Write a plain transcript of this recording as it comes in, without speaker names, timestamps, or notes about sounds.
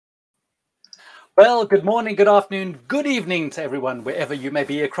Well, good morning, good afternoon, good evening to everyone, wherever you may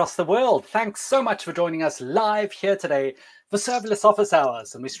be across the world. Thanks so much for joining us live here today for Serverless Office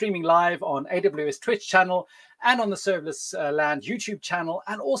Hours. And we're streaming live on AWS Twitch channel and on the Serverless Land YouTube channel,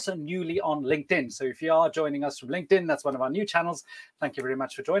 and also newly on LinkedIn. So if you are joining us from LinkedIn, that's one of our new channels. Thank you very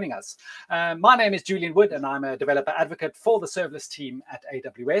much for joining us. My name is Julian Wood, and I'm a developer advocate for the Serverless team at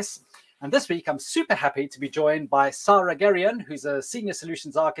AWS. And this week, I'm super happy to be joined by Sara Gerion, who's a senior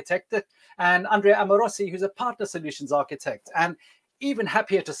solutions architect, and Andrea Amorosi, who's a partner solutions architect. And even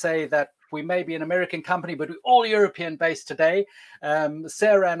happier to say that we may be an American company, but we're all European based today.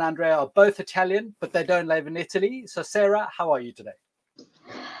 Sara and Andrea are both Italian, but they don't live in Italy. So Sara, how are you today?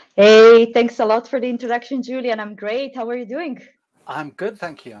 Hey, thanks a lot for the introduction, Julian. I'm great. How are you doing? I'm good,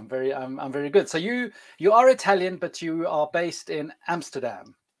 thank you. I'm very good. So you are Italian, but you are based in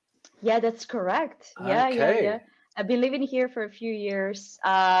Amsterdam. Yeah, that's correct. Yeah. I've been living here for a few years.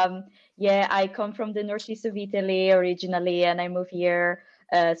 Yeah, I come from the northeast of Italy originally, and I moved here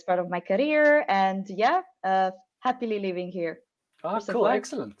as part of my career. And yeah, happily living here. Oh, cool,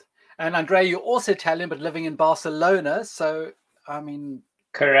 excellent. And Andrea, you're also Italian, but living in Barcelona. So, I mean,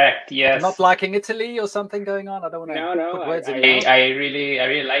 correct. Yes. Not liking Italy or something going on. I don't want to put words in your mouth. I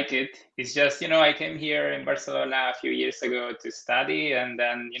really like it. It's just, I came here in Barcelona a few years ago to study, and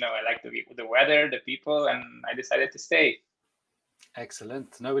then I like the weather, the people, and I decided to stay.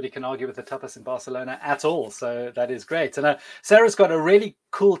 Excellent. Nobody can argue with the tapas in Barcelona at all. So that is great. And Sara's got a really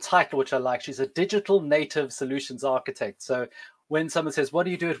cool title, which I like. She's a digital native solutions architect. So when someone says, what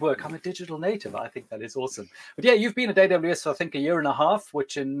do you do at work? I'm a digital native. I think that is awesome. But yeah, you've been at AWS for, I think, 1.5 years,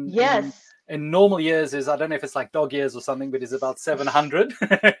 which in normal years is, I don't know if it's like dog years or something, but is about 700.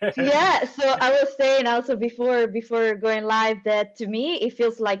 Yeah. So I was saying also before going live that to me, it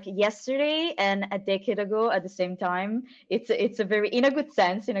feels like yesterday and a decade ago at the same time. It's a very, in a good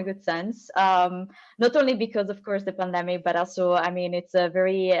sense. Not only because, of course, the pandemic, but also, I mean, it's a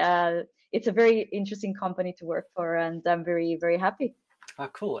very interesting company to work for, and I'm very, very happy. Oh,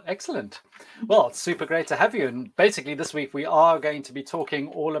 cool. Excellent. Well, it's super great to have you. And basically this week we are going to be talking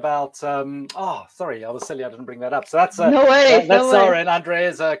all about, sorry, I was silly. I didn't bring that up. So that's Sara and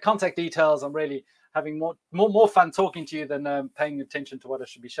Andrea's contact details. I'm really having more fun talking to you than paying attention to what I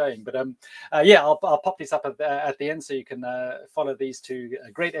should be showing. But yeah, I'll pop these up at the end so you can follow these two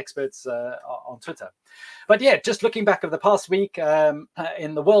great experts on Twitter. But yeah, just looking back over the past week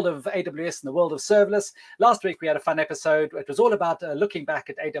in the world of AWS and the world of serverless, last week we had a fun episode. It was all about looking back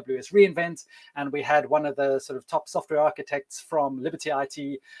at AWS reInvent, and we had one of the sort of top software architects from Liberty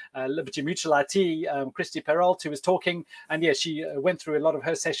Mutual IT, Christy Perrault, who was talking. And yeah, she went through a lot of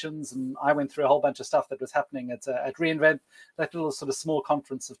her sessions, and I went through a whole bunch of stuff that was happening at reInvent, that little sort of small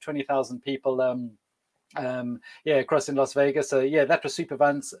conference of 20,000 people across in Las Vegas. So yeah, that was super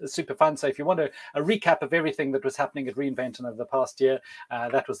fun. So if you want a recap of everything that was happening at reInvent over the past year,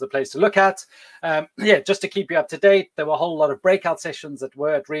 that was the place to look at. Yeah, just to keep you up to date, there were a whole lot of breakout sessions that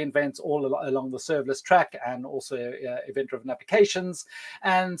were at reInvent all along the serverless track, and also event-driven applications.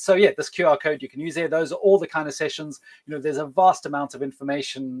 And so yeah, this QR code you can use there. Those are all the kind of sessions. There's a vast amount of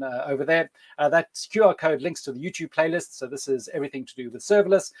information over there. That QR code links to the YouTube playlist. So this is everything to do with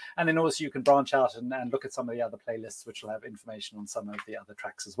serverless. And then also you can branch out and look at some of the other playlists, which will have information on some of the other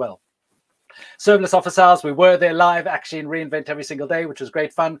tracks as well. Serverless office hours, we were there live actually in reInvent every single day, which was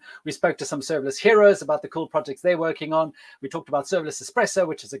great fun. We spoke to some serverless heroes about the cool projects they're working on. We talked about serverless espresso,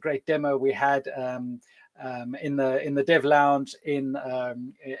 which is a great demo we had in the dev lounge in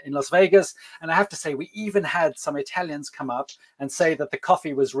Las Vegas. And I have to say, we even had some Italians come up and say that the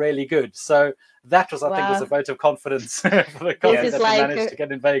coffee was really good. So that was, I think, was a vote of confidence for the coffee that we managed to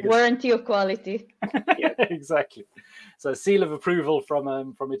get in Vegas. Warranty of quality. Yeah, exactly. So seal of approval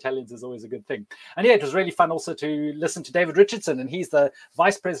from Italians is always a good thing. And yeah, it was really fun also to listen to David Richardson, and he's the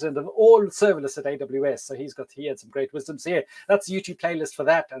vice president of all serverless at AWS. So he had some great wisdom. So yeah, that's the YouTube playlist for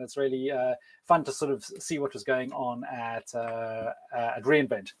that, and it's really fun to sort of see what was going on at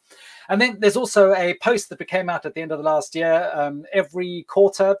reInvent. And then there's also a post that came out at the end of the last year. Every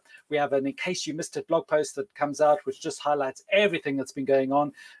quarter we have an In Case You Missed It blog post that comes out, which just highlights everything that's been going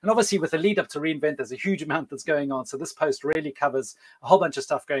on. And obviously with the lead up to reInvent, there's a huge amount that's going on. So this post really covers a whole bunch of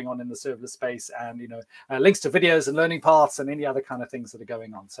stuff going on in the serverless space, and links to videos and learning paths and any other kind of things that are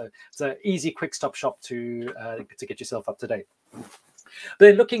going on. So it's an easy, quick stop shop to get yourself up to date.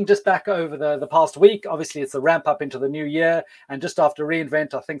 Then looking just back over the past week, obviously it's a ramp up into the new year. And just after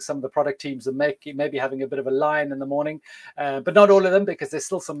reInvent, I think some of the product teams are maybe having a bit of a line in the morning, but not all of them, because there's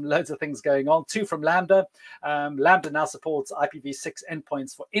still some loads of things going on. 2 from Lambda. Lambda now supports IPv6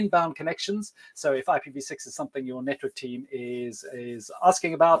 endpoints for inbound connections. So if IPv6 is something your network team is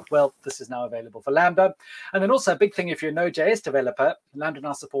asking about, well, this is now available for Lambda. And then also a big thing, if you're a Node.js developer, Lambda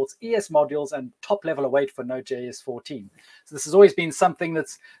now supports ES modules and top-level await for Node.js 14. So this has always been something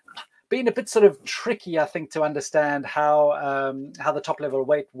that's been a bit sort of tricky, I think, to understand how the top-level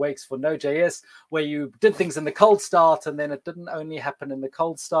await works for Node.js, where you did things in the cold start, and then it didn't only happen in the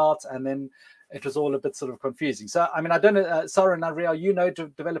cold start, and then it was all a bit sort of confusing. So, I mean, I don't know, Sara and Andrea, are you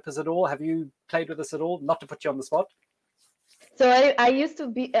Node developers at all? Have you played with this at all? Not to put you on the spot. So I used to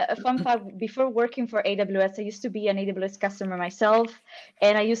be a fun fact, before working for AWS, I used to be an AWS customer myself,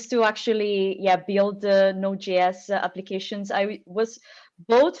 and I used to actually build Node.js applications. I was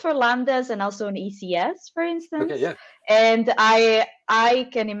both for Lambdas and also on ECS, for instance. Okay, yeah. And I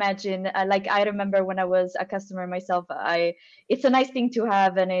can imagine, like, I remember when I was a customer myself, it's a nice thing to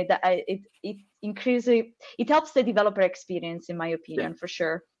have, and it increases, it helps the developer experience, in my opinion, for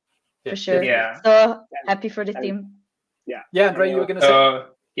sure. For sure. Yeah. So happy for the team. Yeah, Andrea, you were going to say?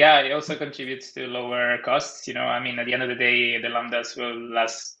 Yeah, it also contributes to lower costs. I mean, at the end of the day, the Lambdas will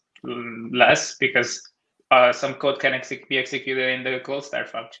last less because some code can be executed in the cold start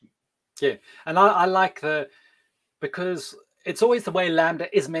function. Yeah, and I like because it's always the way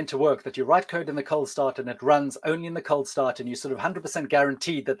Lambda is meant to work, that you write code in the cold start and it runs only in the cold start, and you sort of 100%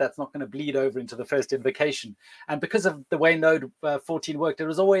 guaranteed that that's not going to bleed over into the first invocation. And because of the way Node 14 worked, it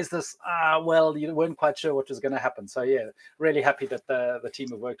was always this, well, you weren't quite sure what was going to happen. So yeah, really happy that the team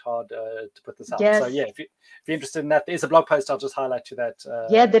have worked hard to put this out. Yes. So yeah, if you're interested in that, there's a blog post I'll just highlight to that.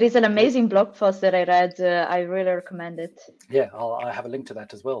 Yeah, there is an amazing blog post that I read. I really recommend it. Yeah, I have a link to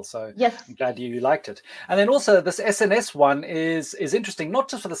that as well. So yes, I'm glad you liked it. And then also this SNS one is interesting, not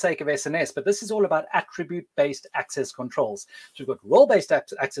just for the sake of SNS, but this is all about attribute-based access controls. So we've got role-based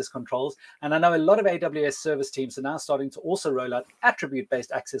access controls, and I know a lot of AWS service teams are now starting to also roll out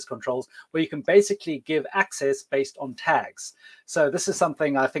attribute-based access controls, where you can basically give access based on tags. So this is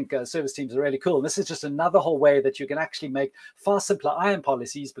something I think service teams are really cool. And this is just another whole way that you can actually make far simpler IAM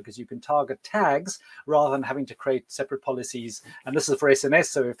policies, because you can target tags rather than having to create separate policies. And this is for SNS.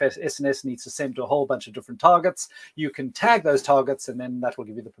 So if SNS needs to send to a whole bunch of different targets, you can tag those targets, and then that will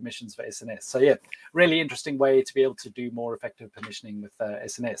give you the permissions for SNS. So yeah, really interesting way to be able to do more effective permissioning with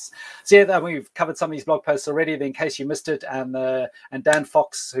SNS. So yeah, we've covered some of these blog posts already, in case you missed it. And Dan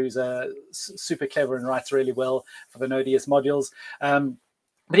Fox, who's super clever and writes really well for the Node.js modules.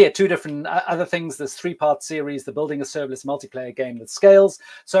 But yeah, 2 different other things. This 3-part series, the Building a Serverless Multiplayer Game That Scales.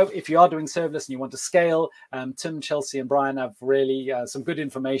 So if you are doing serverless and you want to scale, Tim, Chelsea, and Brian have really some good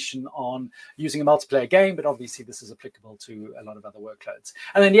information on using a multiplayer game, but obviously this is applicable to a lot of other workloads.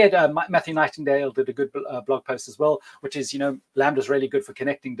 And then yeah, Matthew Nightingale did a good blog post as well, which is, Lambda is really good for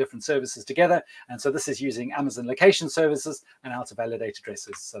connecting different services together. And so this is using Amazon location services and how to validate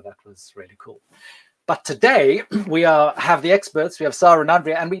addresses. So that was really cool. But today we have the experts. We have Sara and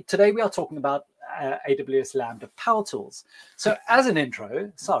Andrea, and today we are talking about AWS Lambda Powertools. So as an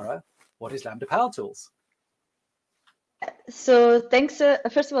intro, Sara, what is Lambda Powertools? So thanks.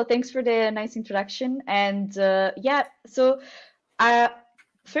 First of all, thanks for the nice introduction. And yeah, so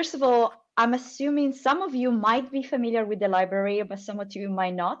first of all, I'm assuming some of you might be familiar with the library, but some of you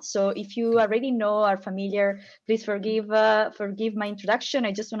might not. So if you already know, are familiar, please forgive my introduction.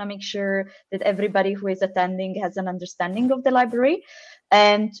 I just want to make sure that everybody who is attending has an understanding of the library.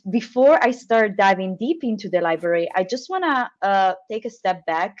 And before I start diving deep into the library, I just want to take a step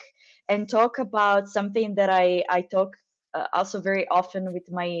back and talk about something that I talk also very often with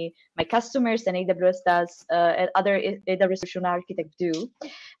my customers, and AWS does, and other AWS solution architects do.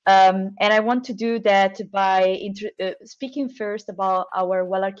 And I want to do that by speaking first about our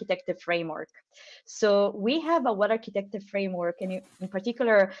well-architected framework. So we have a well-architected framework, and in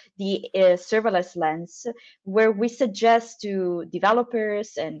particular, the serverless lens, where we suggest to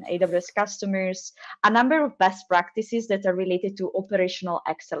developers and AWS customers a number of best practices that are related to operational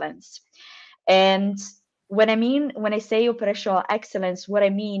excellence. And when I say operational excellence, what I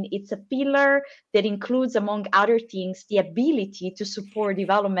mean, it's a pillar that includes, among other things, the ability to support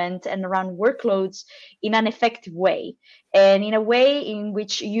development and run workloads in an effective way, and in a way in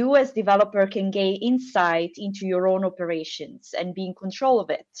which you as developer can gain insight into your own operations and be in control of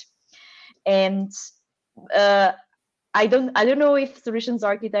it. And I don't know if solutions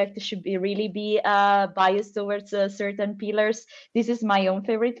architect should really be biased towards certain pillars. This is my own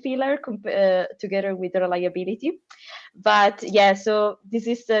favorite pillar together with reliability. But yeah, so this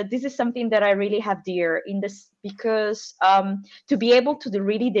is something that I really have dear in this, because to be able to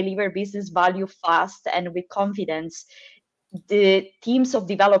really deliver business value fast and with confidence, the teams of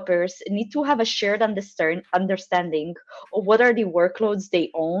developers need to have a shared understanding of what are the workloads they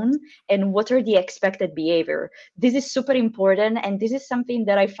own and what are the expected behavior. This is super important, and this is something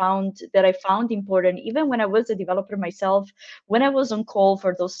that I found important even when I was a developer myself. When I was on call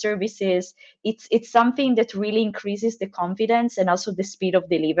for those services, it's something that really increases the confidence and also the speed of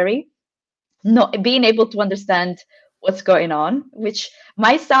delivery. Not being able to understand what's going on, which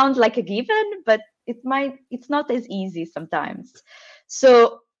might sound like a given, but it's not as easy sometimes.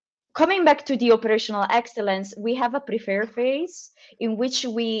 So coming back to the operational excellence, we have a prepare phase in which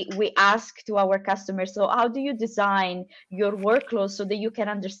we ask to our customers, so how do you design your workload so that you can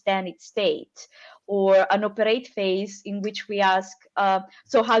understand its state? Or an operate phase in which we ask,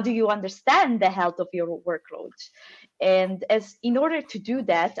 so how do you understand the health of your workload? And in order to do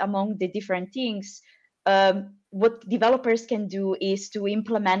that, among the different things, what developers can do is to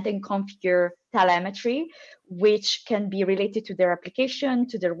implement and configure telemetry, which can be related to their application,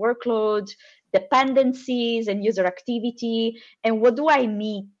 to their workload, dependencies, and user activity. And what do I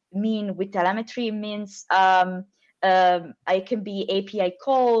mean with telemetry? It means it can be API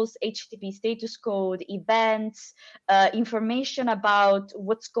calls, HTTP status code, events, information about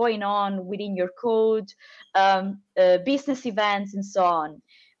what's going on within your code, business events, and so on.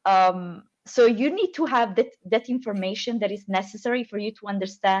 So you need to have that information that is necessary for you to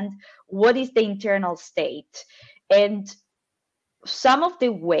understand what is the internal state. And some of the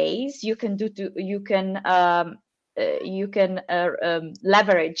ways you can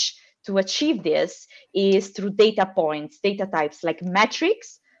leverage to achieve this is through data points, data types like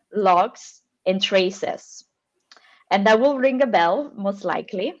metrics, logs, and traces. And that will ring a bell, most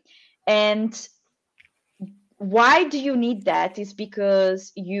likely. And why do you need that? Is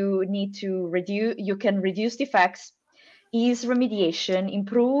because you can reduce defects, ease remediation,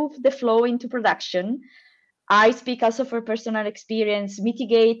 improve the flow into production. I speak also for personal experience,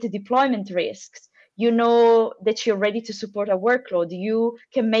 mitigate the deployment risks. You know that you're ready to support a workload. You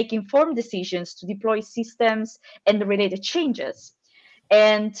can make informed decisions to deploy systems and the related changes.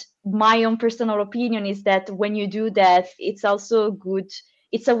 And my own personal opinion is that when you do that, it's also good.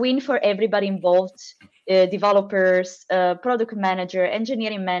 It's a win for everybody involved. Developers, product manager,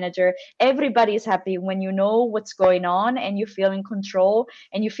 engineering manager, everybody is happy when you know what's going on and you feel in control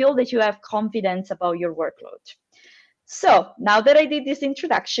and you feel that you have confidence about your workload. So now that I did this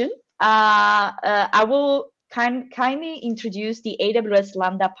introduction, I will kindly introduce the AWS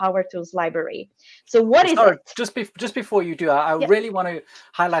Lambda Powertools library. So what is it? Just before you do, I really want to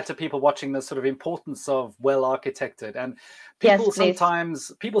highlight to people watching the sort of importance of well-architected. And people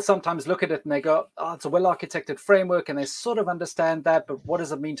sometimes look at it and they go, oh, it's a well-architected framework, and they sort of understand that, but what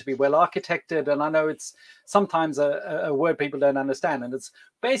does it mean to be well-architected? And I know it's sometimes a word people don't understand, and it's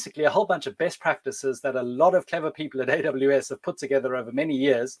basically a whole bunch of best practices that a lot of clever people at AWS have put together over many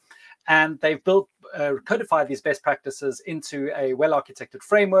years, and they've built codified these best practices into a well-architected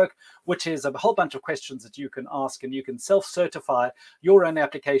framework, which is a whole bunch of questions that you can ask, and you can self-certify your own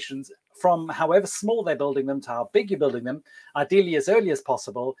applications from however small they're building them to how big you're building them, ideally as early as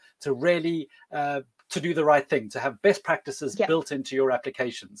possible, to really to do the right thing, to have best practices built into your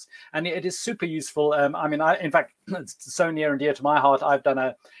applications. And it is super useful. I mean, in fact, it's so near and dear to my heart. I've done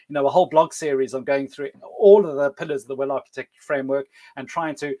a whole blog series on going through all of the pillars of the well-architected framework and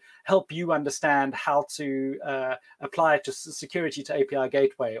trying to help you understand how to apply it to security to API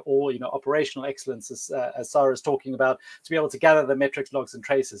gateway, or operational excellence, as Sara is talking about, to be able to gather the metrics, logs, and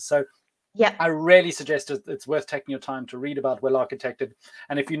traces. So I really suggest it's worth taking your time to read about well-architected.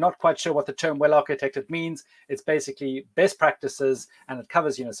 And if you're not quite sure what the term well-architected means, it's basically best practices, and it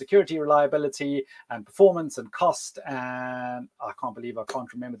covers, security, reliability, and performance, and cost. And I can't believe I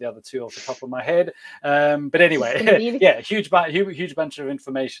can't remember the other two off the top of my head. But anyway, huge bunch of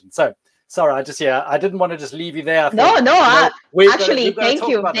information. So, Sara, I didn't want to just leave you there. Thank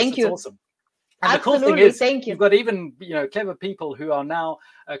you. It's awesome. And absolutely, the cool thing is, thank you. You've got even clever people who are now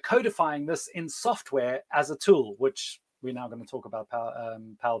codifying this in software as a tool, which we're now going to talk about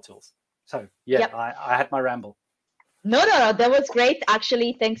Powertools. So I had my ramble. No, that was great.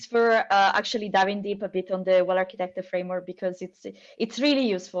 Actually, thanks for actually diving deep a bit on the well-architected framework, because it's really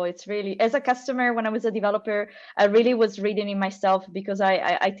useful. It's really, as a customer, when I was a developer, I really was reading it myself because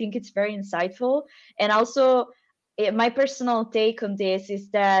I think it's very insightful. And also, my personal take on this is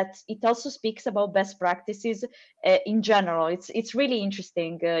that it also speaks about best practices in general. It's really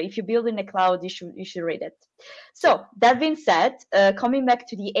interesting. If you build in the cloud, you should read it. So that being said, coming back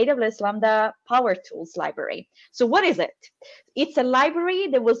to the AWS Lambda Powertools library. So what is it? It's a library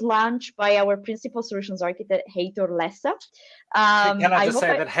that was launched by our principal solutions architect, Heitor Lessa. Can I just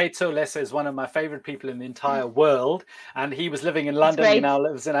say that Heitor Lessa is one of my favorite people in the entire world, and he was living in London, he now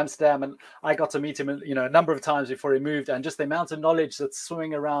lives in Amsterdam, and I got to meet him, a number of times before he moved, and just the amount of knowledge that's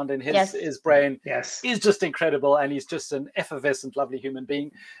swimming around in his brain is just incredible, and he's just an effervescent, lovely human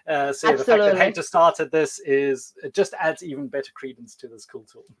being. So the fact that Heitor started this it just adds even better credence to this cool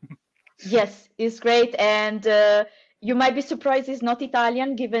tool. Yes, it's great, and you might be surprised he's not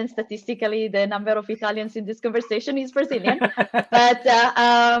Italian, given statistically the number of Italians in this conversation is Brazilian. But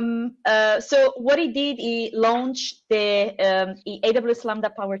so what he did, he launched the AWS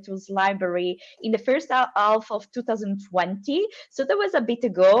Lambda Powertools library in the first half of 2020. So that was a bit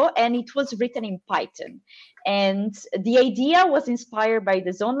ago, and it was written in Python. And the idea was inspired by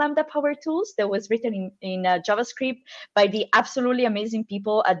the Zone Lambda Powertools that was written in JavaScript by the absolutely amazing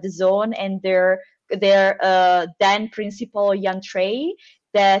people at the Zone and their then principal Jan Trey,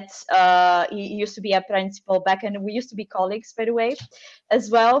 that he used to be a principal back, and we used to be colleagues, by the way,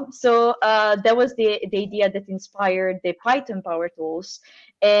 as well. So that was the idea that inspired the Python Powertools.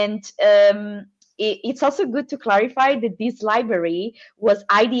 And it's also good to clarify that this library was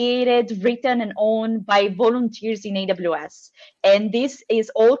ideated, written, and owned by volunteers in AWS. And this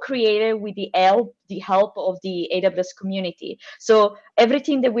is all created with the help of the AWS community. So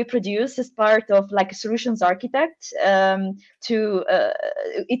everything that we produce is part of like a solutions architect.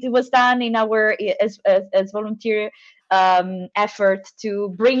 It was done in our as volunteer effort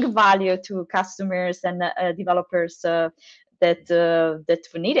to bring value to customers and developers that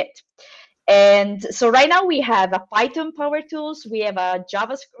need it. And so right now we have a Python Powertools, we have a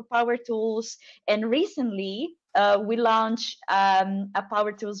JavaScript Powertools, and recently we launched a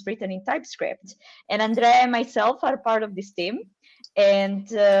Powertools written in TypeScript. And Andrea and myself are part of this team. And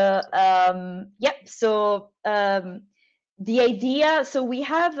so the idea, so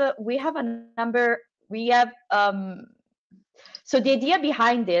so the idea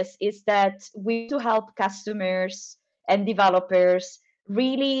behind this is that we to help customers and developers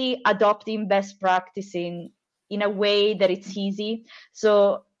really adopting best practicing in a way that it's easy.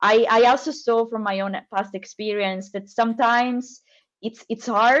 So I also saw from my own past experience that sometimes it's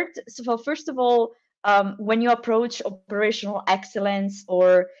hard. So first of all, when you approach operational excellence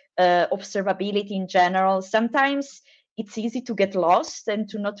or observability in general, sometimes it's easy to get lost and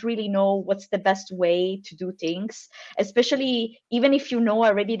to not really know what's the best way to do things, especially even if you know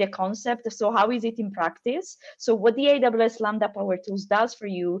already the concept. So how is it in practice? So what the AWS Lambda Powertools does for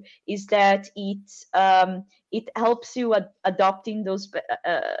you is that it helps you adopting those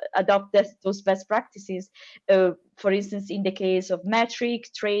those best practices. For instance, in the case of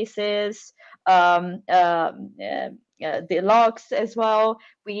metrics, traces, the logs as well.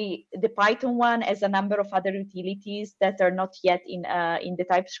 The Python one has a number of other utilities that are not yet in the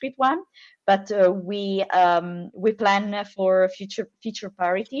TypeScript one, but we plan for feature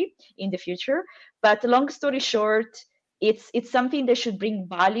parity in the future. But long story short, it's something that should bring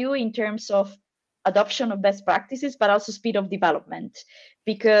value in terms of adoption of best practices, but also speed of development.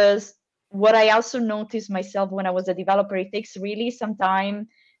 Because what I also noticed myself when I was a developer, it takes really some time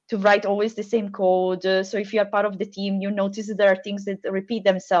to write always the same code. So if you are part of the team, you notice that there are things that repeat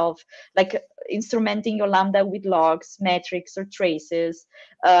themselves, like instrumenting your Lambda with logs, metrics, or traces,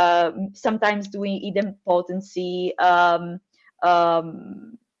 sometimes doing idempotemcy,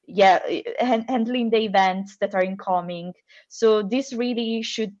 handling the events that are incoming. So this really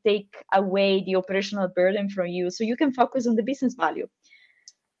should take away the operational burden from you so you can focus on the business value.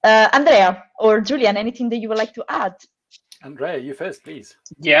 Andrea or Julian, anything that you would like to add? Andrea, you first, please.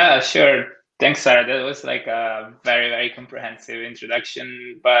 Yeah, sure. Thanks, Sara. That was like a very, very comprehensive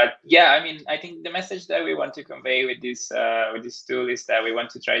introduction. But yeah, I mean, I think the message that we want to convey with this tool is that we want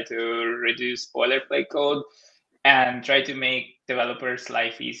to try to reduce boilerplate code and try to make developers'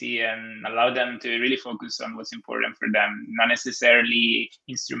 life easy and allow them to really focus on what's important for them, not necessarily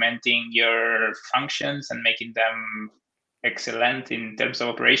instrumenting your functions and making them excellent in terms of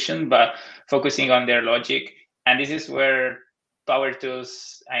operation, but focusing on their logic. And this is where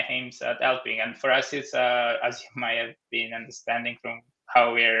Powertools aims at helping. And for us, it's as you might have been understanding from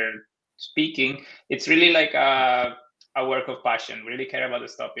how we're speaking, it's really like a work of passion. We really care about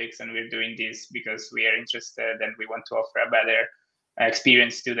these topics, and we're doing this because we are interested and we want to offer a better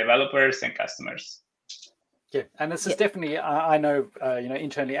experience to developers and customers. Yeah, and this is definitely, I know,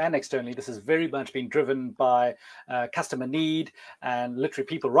 internally and externally, this has very much been driven by customer need, and literally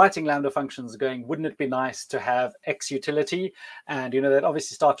people writing Lambda functions going, wouldn't it be nice to have X utility? And, that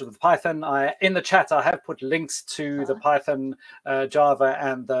obviously started with Python. In the chat, I have put links to the Python, Java,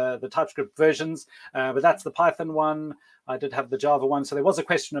 and the TypeScript versions, but that's the Python one. I did have the Java one. So there was a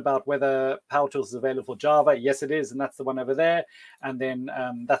question about whether Powertools is available for Java. Yes, it is. And that's the one over there. And then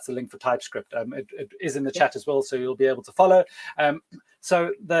that's the link for TypeScript. It is in the chat as well, so you'll be able to follow.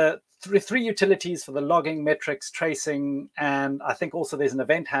 So the three utilities for the logging, metrics, tracing, and I think also there's an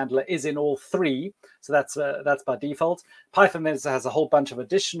event handler is in all three. So that's by default. Python has a whole bunch of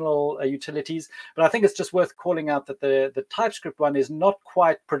additional utilities, but I think it's just worth calling out that the TypeScript one is not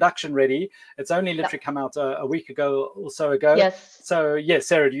quite production ready. It's only literally come out a week ago or so ago. Yes. So yes,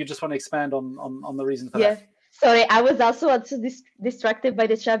 Sarah, do you just want to expand on the reason for that? Sorry, I was also distracted by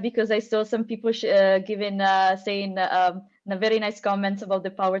the chat because I saw some people saying very nice comments about the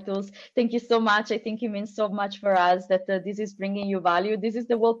Powertools. Thank you so much. I think it means so much for us that this is bringing you value. This is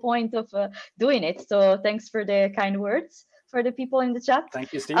the whole point of doing it. So thanks for the kind words for the people in the chat.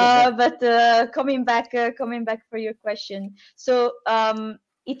 Thank you, Stephen. But coming back for your question. So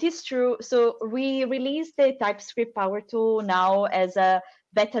it is true. So we released the TypeScript Powertool now as a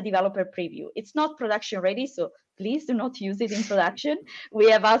beta developer preview. It's not production ready, so please do not use it in production. We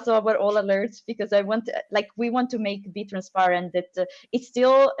have also our all alerts because we want to be transparent that it's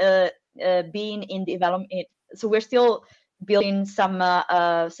still being in development. So we're still building some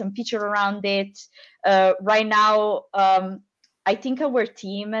feature around it. Right now, I think our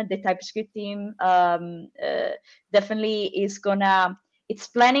team, the TypeScript team, definitely is gonna. It's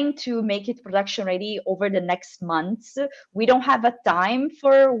planning to make it production ready over the next months. We don't have a time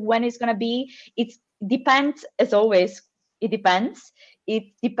for when it's going to be. It depends, as always. It depends. It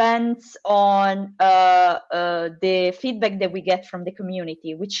depends on the feedback that we get from the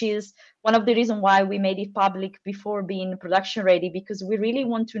community, which is one of the reasons why we made it public before being production ready, because we really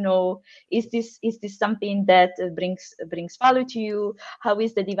want to know, is this something that brings value to you? How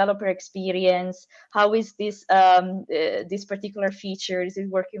is the developer experience? How is this particular feature? Is it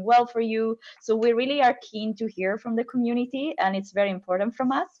working well for you? So we really are keen to hear from the community, and it's very important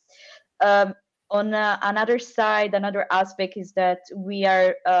from us. On another side, another aspect is that we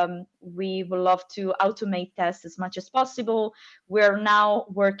would love to automate tests as much as possible. We're now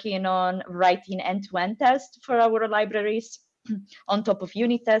working on writing end-to-end tests for our libraries on top of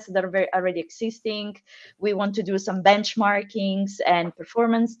unit tests that are already existing. We want to do some benchmarkings and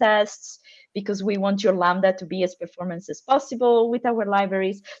performance tests because we want your Lambda to be as performant as possible with our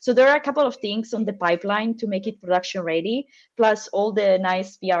libraries. So there are a couple of things on the pipeline to make it production ready, plus all the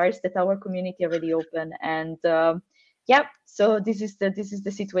nice PRs that our community already opened. And so this is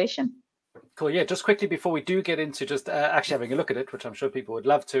the situation. Cool. Yeah, just quickly before we do get into just actually having a look at it, which I'm sure people would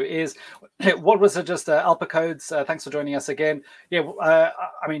love to, is what was it? Just Alpa codes. Thanks for joining us again. Yeah, I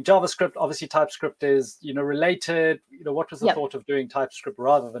mean, JavaScript, obviously TypeScript is related. What was the thought of doing TypeScript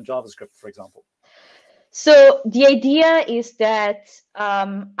rather than JavaScript, for example? So the idea is that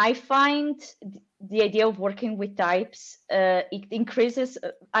I find the idea of working with types, it increases.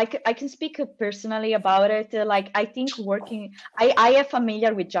 I can speak personally about it. I think I am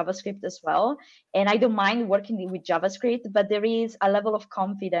familiar with JavaScript as well, and I don't mind working with JavaScript, but there is a level of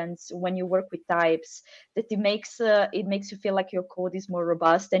confidence when you work with types that it makes you feel like your code is more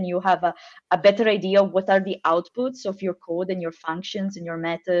robust and you have a better idea of what are the outputs of your code and your functions and your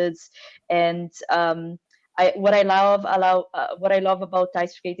methods. And what I love about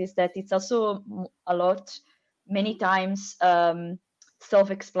TypeScript is that it's also many times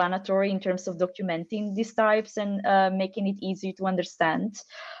self-explanatory in terms of documenting these types and making it easy to understand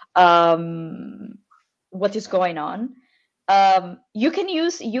what is going on. You can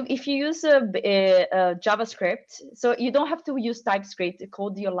if you use JavaScript, so you don't have to use TypeScript,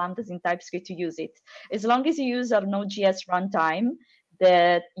 code your lambdas in TypeScript to use it. As long as you use a Node.js runtime,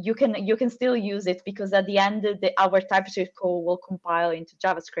 that you can still use it, because at the end our TypeScript code will compile into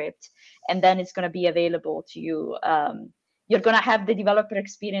JavaScript, and then it's going to be available to you. You're going to have the developer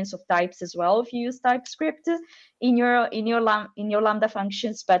experience of types as well if you use TypeScript in your Lambda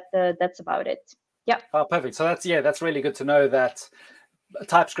functions, but that's about it. Yeah. Oh, perfect. So that's really good to know that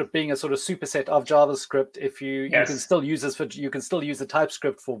TypeScript being a sort of superset of JavaScript, if you can still use this you can still use the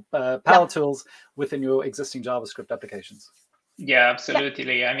TypeScript for Powertools within your existing JavaScript applications. Yeah,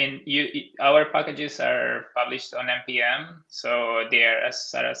 absolutely. I mean, our packages are published on NPM, so they're,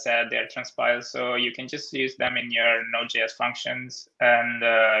 as Sara said, they're transpiled, so you can just use them in your Node.js functions, and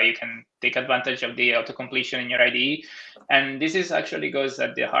you can take advantage of the auto-completion in your IDE. And this is actually goes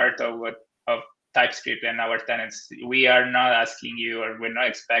at the heart of TypeScript and our tenants. We are not asking you, or we're not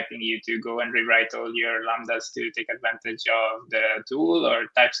expecting you to go and rewrite all your Lambdas to take advantage of the tool or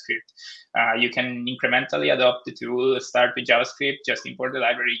TypeScript. You can incrementally adopt the tool, start with JavaScript, just import the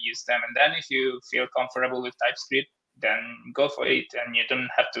library, use them. And then if you feel comfortable with TypeScript, then go for it. And you don't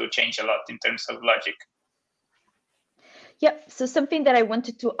have to change a lot in terms of logic. Yeah, so something that I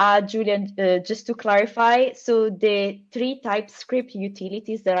wanted to add, Julian, just to clarify. So the 3 TypeScript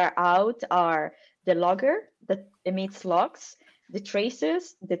utilities that are out are the logger that emits logs, the tracer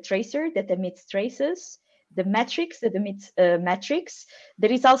that emits traces, the metrics that emits metrics.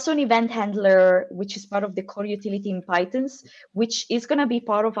 There is also an event handler, which is part of the core utility in Python, which is going to be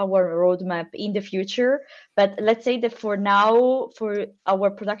part of our roadmap in the future. But let's say that for now, for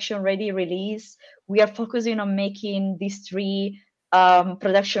our production ready release, we are focusing on making these 3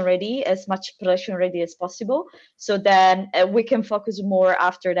 production ready, as much production ready as possible. So then we can focus more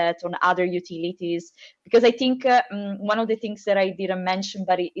after that on other utilities, because I think one of the things that I didn't mention,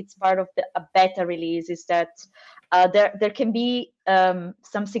 but it's part of a beta release, is that there can be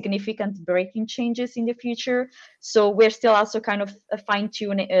some significant breaking changes in the future. So we're still also kind of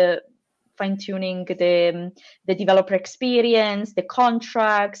fine-tuning the developer experience, the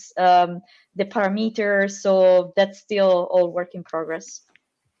contracts, the parameters. So that's still all work in progress.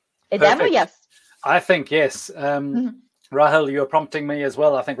 A demo, yes. I think yes. Rahel, you're prompting me as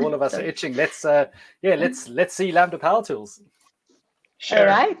well. I think all of us are itching. Let's see Lambda Powertools. Sure. All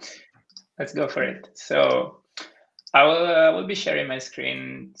right. Let's go for it. So I will be sharing my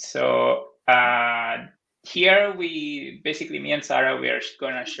screen. So here we basically, me and Sara, we are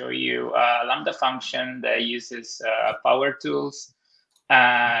going to show you a Lambda function that uses Powertools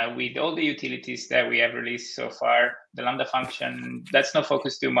with all the utilities that we have released so far. The Lambda function, let's not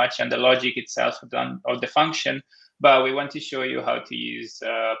focus too much on the logic itself of the function, but we want to show you how to use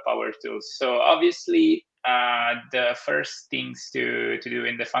Powertools. So obviously, the first things to do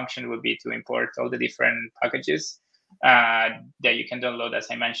in the function would be to import all the different packages that you can download, as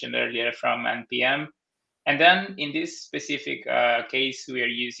I mentioned earlier, from NPM. And then in this specific case, we are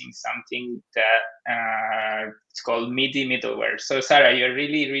using something that it's called MIDI middleware. So Sara, you're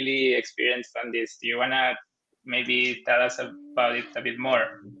really, really experienced on this. Do you want to maybe tell us about it a bit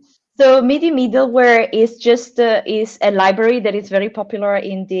more? So MIDI middleware is just is a library that is very popular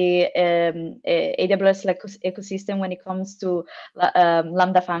in the AWS ecosystem when it comes to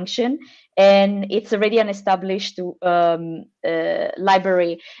Lambda function, and it's already an established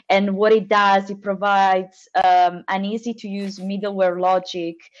library. And what it does, it provides an easy to use middleware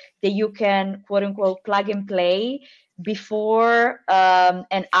logic that you can quote unquote plug and play before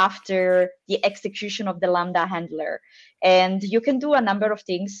and after the execution of the Lambda handler. And you can do a number of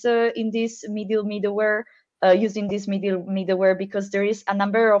things in this middleware, using this middleware, because there is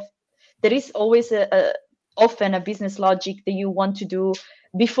always often a business logic that you want to do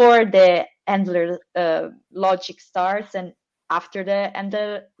before the handler logic starts and after the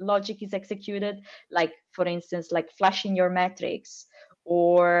handler logic is executed. Like, for instance, like flashing your metrics,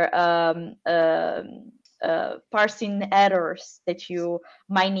 or parsing errors that you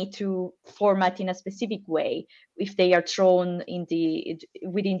might need to format in a specific way if they are thrown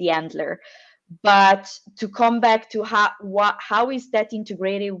within the handler. But to come back to how is that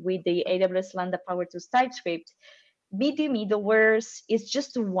integrated with the AWS Lambda Powertools TypeScript, MIDI middlewares is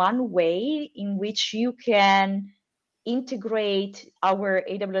just one way in which you can integrate our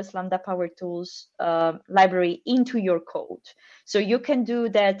AWS Lambda Powertools library into your code. So you can do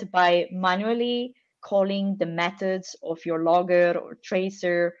that by manually calling the methods of your logger or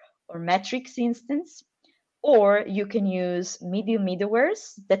tracer or metrics instance, or you can use MIDI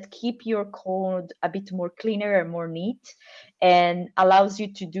middlewares that keep your code a bit more cleaner and more neat, and allows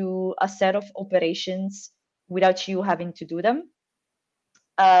you to do a set of operations without you having to do them.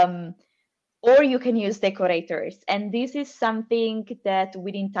 Or you can use decorators. And this is something that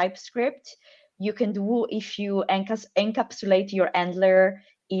within TypeScript, you can do if you encapsulate your handler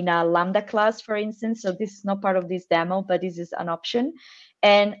in a Lambda class, for instance. So this is not part of this demo, but this is an option.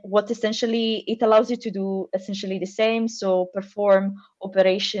 And what essentially it allows you to do essentially the same. So perform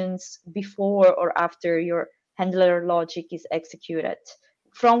operations before or after your handler logic is executed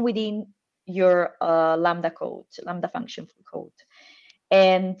from within your Lambda function code.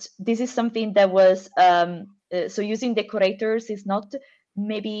 And this is something that was, so using decorators is not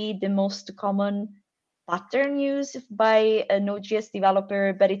maybe the most common pattern used by a Node.js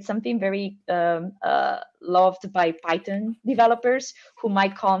developer, but it's something very loved by Python developers who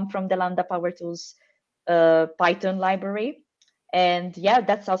might come from the Lambda Powertools Python library. And yeah,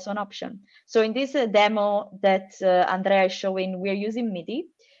 that's also an option. So in this demo that Andrea is showing, we're using MIDI.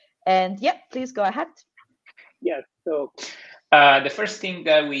 And yeah, please go ahead. Yeah, so the first thing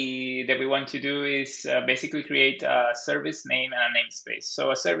that we want to do is basically create a service name and a namespace.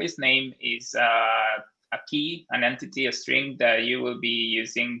 So a service name is a key, an entity, a string that you will be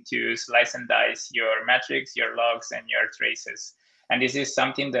using to slice and dice your metrics, your logs, and your traces. And this is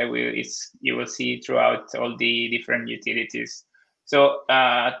something that you will see throughout all the different utilities. So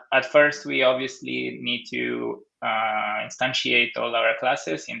at first, we obviously need to instantiate all our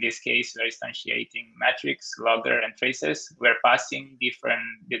classes. In this case, we're instantiating metrics, logger, and traces. We're passing different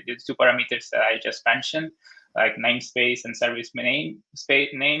the two parameters that I just mentioned, like namespace and service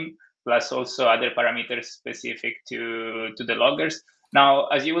name, plus also other parameters specific to the loggers. Now,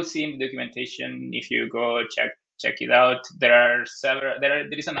 as you will see in the documentation, if you go check it out, there is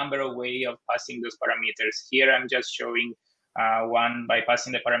a number of ways of passing those parameters. Here, I'm just showing one by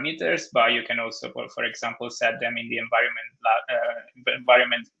passing the parameters, but you can also, for example, set them in the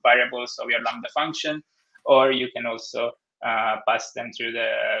environment variables of your Lambda function, or you can also pass them through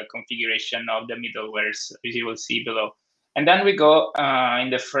the configuration of the middlewares, as you will see below. And then we go in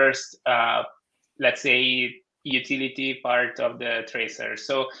the first, let's say, utility part of the tracer.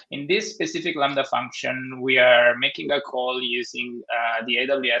 So in this specific Lambda function, we are making a call using the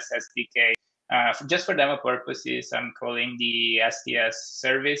AWS SDK. Just for demo purposes, I'm calling the STS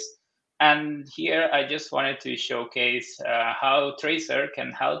service. And here I just wanted to showcase how Tracer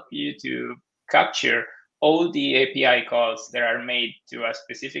can help you to capture all the API calls that are made to a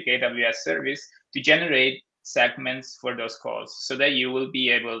specific AWS service to generate segments for those calls, so that you will be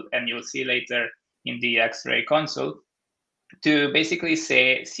able, and you'll see later in the X-ray console, to basically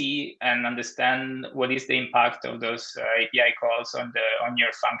see and understand what is the impact of those API calls on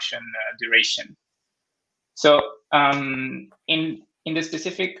your function duration. So in the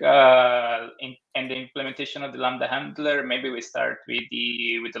specific in the implementation of the Lambda handler, maybe we start with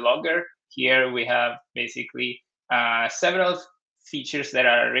the logger. Here we have basically several features that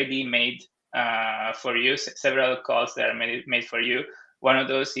are already made for you, several calls that are made for you. One of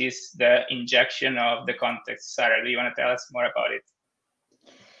those is the injection of the context. Sara, do you want to tell us more about it?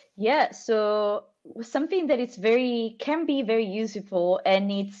 Yeah, so something that is can be very useful,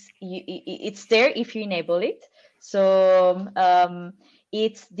 and it's there if you enable it. So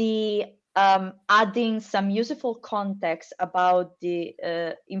it's the adding some useful context about the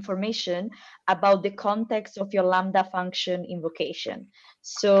information about the context of your Lambda function invocation.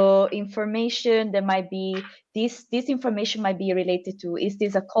 So information that might be this information might be related to, is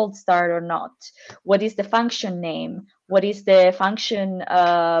this a cold start or not? What is the function name? What is the function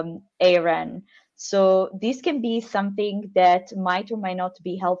ARN? So this can be something that might or might not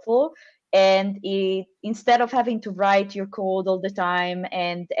be helpful. And instead of having to write your code all the time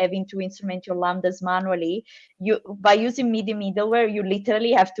and having to instrument your lambdas manually, by using MIDI middleware, you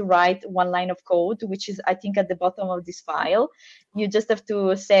literally have to write one line of code, which is, I think, at the bottom of this file. You just have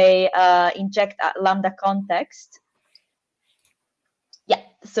to say inject lambda context. Yeah,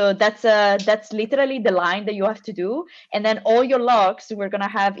 so that's literally the line that you have to do, and then all your logs, we're gonna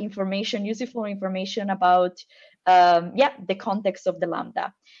have information, useful information about the context of the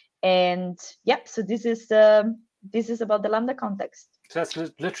Lambda. And so this is about the Lambda context. So that's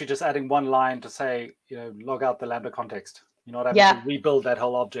literally just adding one line to say, log out the Lambda context. You're not having to rebuild that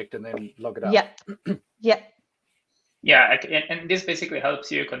whole object and then log it out. Yeah, and this basically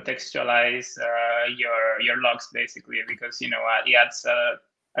helps you contextualize your logs, basically, because it adds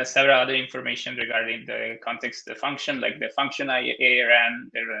several other information regarding the context, the function, like the function ARN,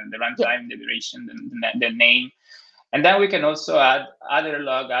 the runtime, the duration, the name. And then we can also add other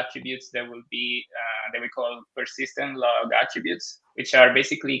log attributes that will be that we call persistent log attributes, which are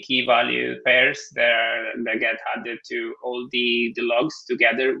basically key value pairs that get added to all the logs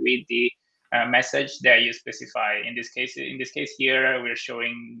together with the message that you specify. In this case here, we're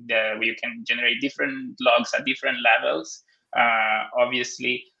showing that you can generate different logs at different levels.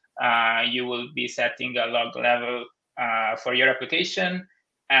 Obviously, you will be setting a log level for your application.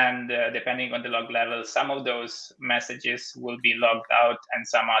 And depending on the log level, some of those messages will be logged out and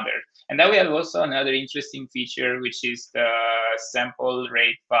some other. And then we have also another interesting feature, which is the sample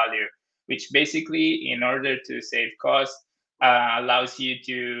rate value, which basically, in order to save cost, allows you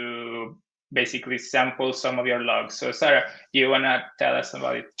to basically sample some of your logs. So Sara, do you want to tell us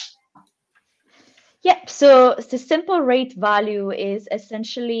about it? Yeah, so the sample rate value is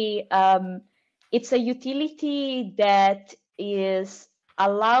essentially, it's a utility that is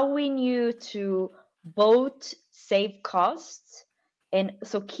allowing you to both save costs and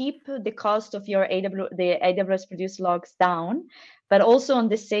so keep the cost of your the AWS produced logs down, but also on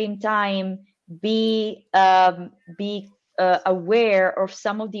the same time be aware of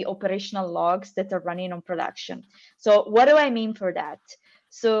some of the operational logs that are running on production. So what do I mean for that?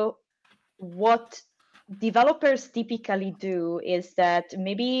 So what developers typically do is that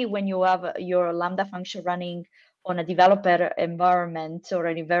maybe when you have your Lambda function running on a developer environment or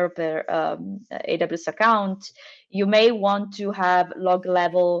a developer AWS account, you may want to have log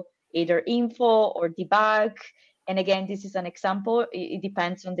level either info or debug. And again, this is an example. It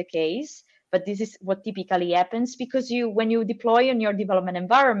depends on the case, but this is what typically happens because when you deploy in your development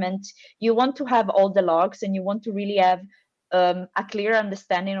environment, you want to have all the logs and you want to really have a clear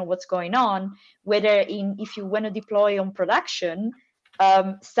understanding of what's going on. Whether if you want to deploy on production,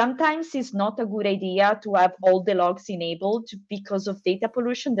 sometimes it's not a good idea to have all the logs enabled because of data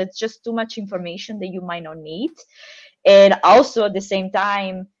pollution. That's just too much information that you might not need. And also at the same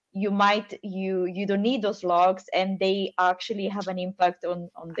time, you don't need those logs, and they actually have an impact on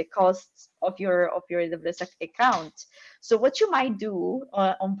the costs of your AWS account. So what you might do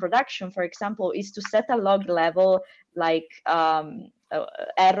on production, for example, is to set a log level like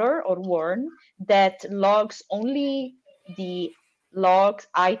error or warn that logs only the log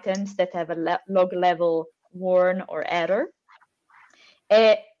items that have a log level warn or error.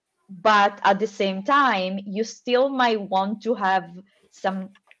 But at the same time, you still might want to have some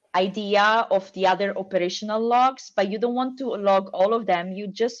idea of the other operational logs, but you don't want to log all of them. You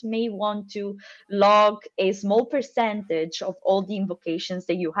just may want to log a small percentage of all the invocations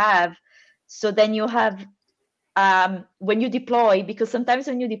that you have. So then you have, when you deploy, because sometimes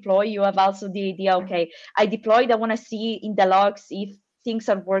when you deploy, you have also the idea, okay, I deployed, I want to see in the logs if things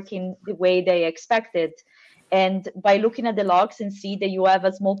are working the way they expected. And by looking at the logs and see that you have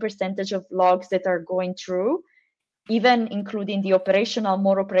a small percentage of logs that are going through, even including the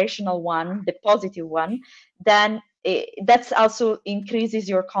more operational one, the positive one, then that's also increases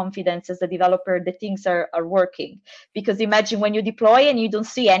your confidence as a developer that things are working. Because imagine when you deploy and you don't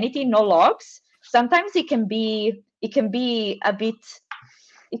see anything, no logs, sometimes it can be a bit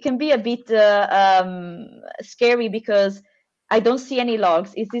scary because I don't see any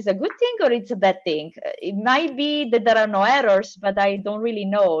logs. Is this a good thing or it's a bad thing? It might be that there are no errors, but I don't really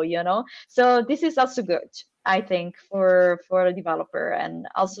know, So this is also good, I think, for a developer, and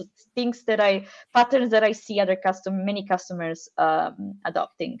also patterns that I see many customers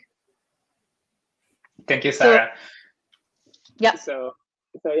adopting. Thank you, Sara. Yeah.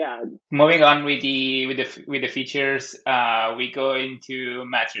 So yeah, moving on with the features, we go into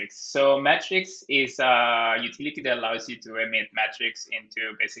metrics. So metrics is a utility that allows you to emit metrics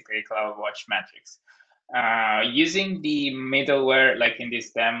into basically CloudWatch metrics. Using the middleware, like in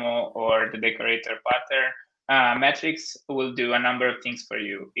this demo, or the decorator pattern, metrics will do a number of things for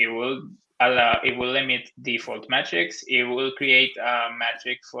you. It will emit default metrics. It will create a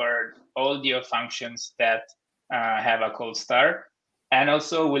metric for all your functions that have a cold start. And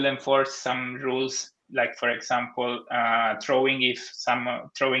also will enforce some rules, like, for example, throwing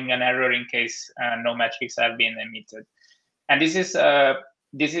an error in case no metrics have been emitted. And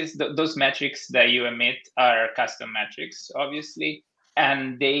those metrics that you emit are custom metrics, obviously,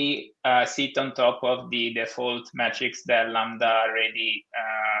 and they sit on top of the default metrics that Lambda already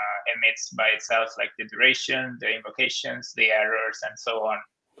emits by itself, like the duration, the invocations, the errors, and so on.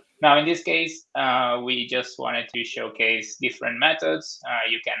 Now, in this case, we just wanted to showcase different methods.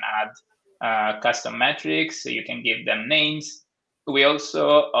 You can add custom metrics, so you can give them names. We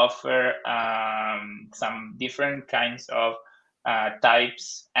also offer some different kinds of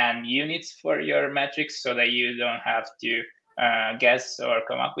types and units for your metrics, so that you don't have to guess or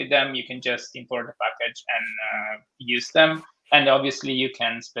come up with them. You can just import the package and use them. And obviously, you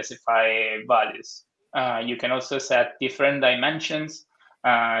can specify values. You can also set different dimensions.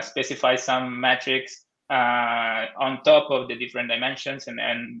 Specify some metrics on top of the different dimensions,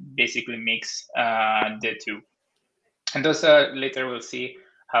 and basically mix the two. And those later we'll see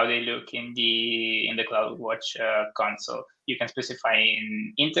how they look in the CloudWatch console. You can specify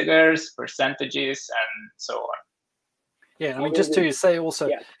in integers, percentages, and so on. Yeah, I mean, just to say also,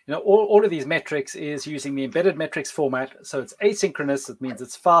 all of these metrics is using the embedded metrics format. So it's asynchronous. It means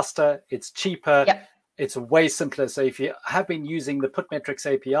it's faster, it's cheaper. Yeah. It's way simpler. So if you have been using the put metrics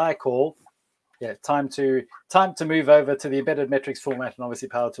API call, time to move over to the embedded metrics format, and obviously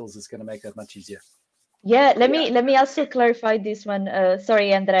Powertools is going to make that much easier. Yeah, let me also clarify this one.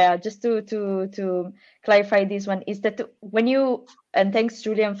 Sorry, Andrea, just to clarify this one, is that when you And thanks,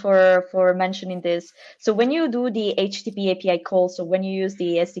 Julian, for mentioning this. So when you do the HTTP API calls, so when you use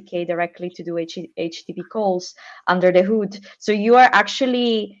the SDK directly to do HTTP calls under the hood, so you are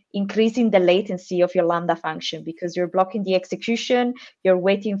actually increasing the latency of your Lambda function because you're blocking the execution, you're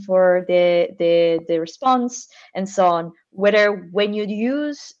waiting for the response, and so on. Whether when you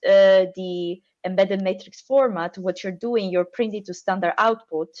use the embedded matrix format, what you're doing, you're printing to standard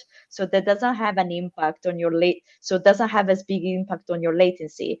output, so that doesn't have an impact on your so it doesn't have as big impact on your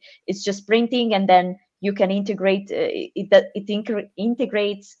latency. It's just printing, and then you can integrate it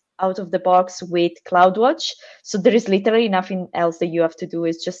integrates out of the box with CloudWatch. So there is literally nothing else that you have to do.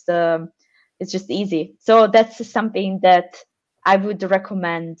 It's just easy. So that's something that I would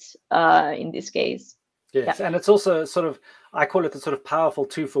recommend in this case. Yes, yeah. And it's also sort of, I call it the sort of powerful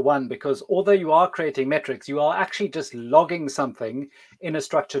 2-for-1, because although you are creating metrics, you are actually just logging something in a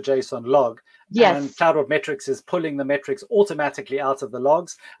structured JSON log. Yes. And CloudWatch metrics is pulling the metrics automatically out of the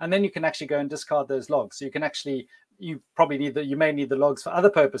logs, and then you can actually go and discard those logs. So you can actually, you may need the logs for other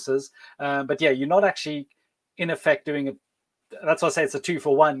purposes, but yeah, you're not actually in effect doing it. That's why I say it's a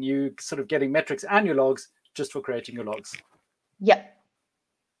 2-for-1. You sort of getting metrics and your logs just for creating your logs. Yeah.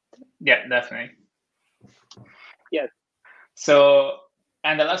 Yeah, definitely. Yes. So,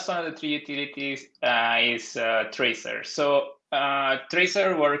 and the last one of the three utilities is Tracer. So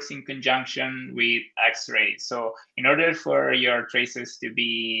Tracer works in conjunction with X-Ray. So in order for your traces to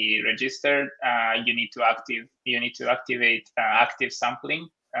be registered, you need to activate active sampling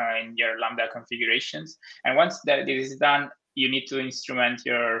in your Lambda configurations. And once that is done, you need to instrument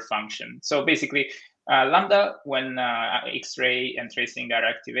your function. So basically, Lambda, when X-ray and tracing are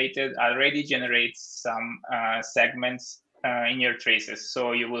activated, already generates some segments in your traces.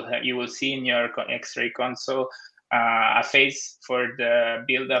 So you will see in your X-ray console a phase for the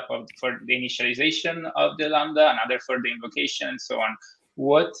buildup for the initialization of the Lambda, another for the invocation, and so on.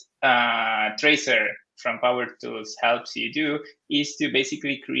 What Tracer from Powertools helps you do is to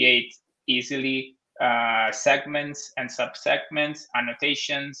basically create easily segments and subsegments,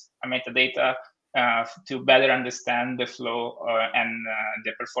 annotations, metadata, to better understand the flow and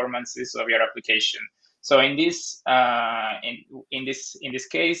the performances of your application. So in this in this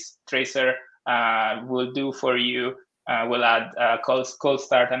case, Tracer will do for you. Will add cold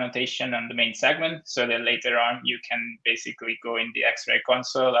start annotation on the main segment, so that later on you can basically go in the X-Ray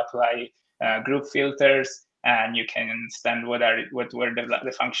console, apply group filters, and you can understand what were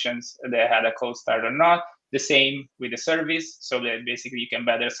the functions that had a cold start or not. The same with the service, so that basically you can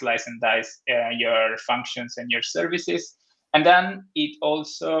better slice and dice your functions and your services. And then it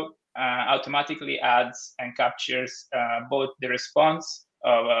also automatically adds and captures both the response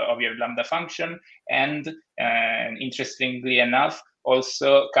of your Lambda function and interestingly enough,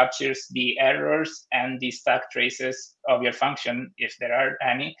 also captures the errors and the stack traces of your function, if there are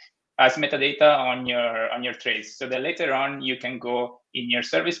any, as metadata on your trace, so that later on you can go in your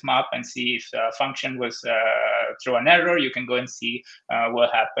service map and see if a function was through an error. You can go and see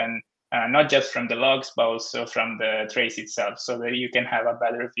what happened, not just from the logs, but also from the trace itself, so that you can have a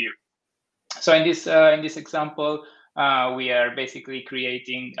better view. So in this example, we are basically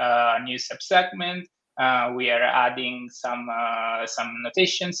creating a new subsegment. We are adding some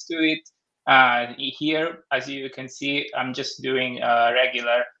notations to it. Here, as you can see, I'm just doing a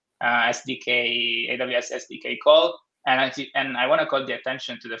regular AWS SDK call, and I want to call the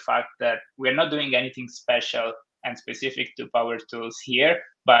attention to the fact that we're not doing anything special and specific to Powertools here.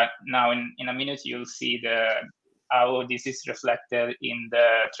 But now in a minute, you'll see how this is reflected in the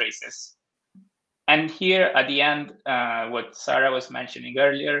traces. And here at the end, what Sara was mentioning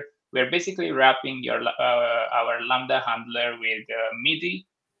earlier, we're basically wrapping our Lambda handler with MIDI,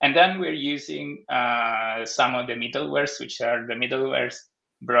 and then we're using some of the middlewares, which are the middlewares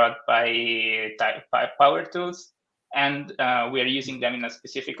brought by Powertools, and we're using them in a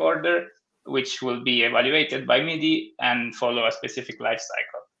specific order, which will be evaluated by MIDI and follow a specific life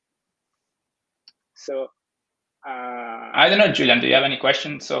cycle. So I don't know, Julian, do you have any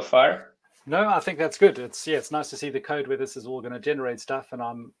questions so far? No, I think that's good. It's nice to see the code where this is all going to generate stuff, and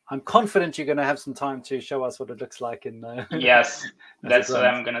I'm confident you're going to have some time to show us what it looks like in. Yes, that's what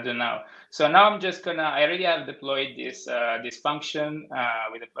I'm going to do now. So now I'm just gonna. I already have deployed this function.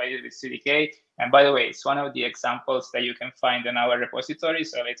 We deployed it with CDK, and by the way, it's one of the examples that you can find in our repository.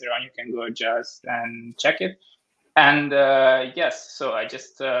 So later on, you can go just and check it. And yes, so I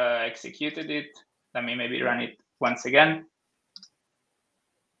just executed it. Let me maybe run it once again.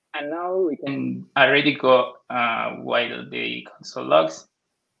 And now we can already go while the console logs.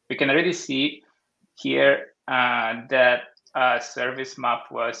 We can already see here that a service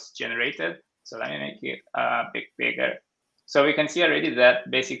map was generated. So let me make it a bit bigger So we can see already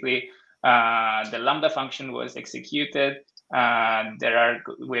that basically the Lambda function was executed.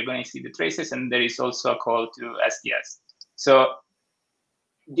 We're going to see the traces, and there is also a call to SDS. So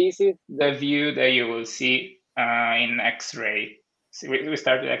this is the view that you will see in X-ray. So we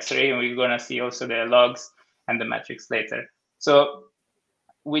start with X-ray, and we're going to see also the logs and the metrics later. So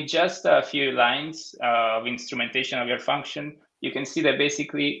with just a few lines of instrumentation of your function, you can see that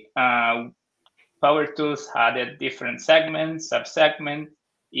basically Powertools added different segments, sub-segment.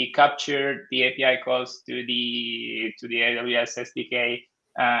 It captured the API calls to the AWS SDK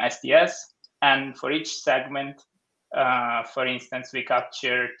SDS, and for each segment, for instance, we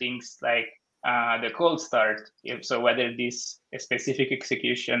capture things like the cold start. So whether this specific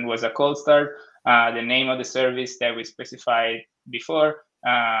execution was a cold start, the name of the service that we specified before,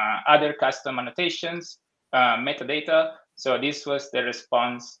 other custom annotations, metadata. So this was the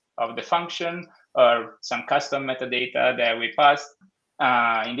response of the function, or some custom metadata that we passed.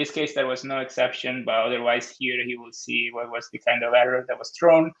 In this case, there was no exception, but otherwise here you will see what was the kind of error that was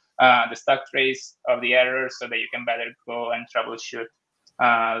thrown, the stack trace of the error, so that you can better go and troubleshoot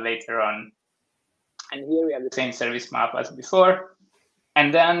later on. And here we have the same service map as before.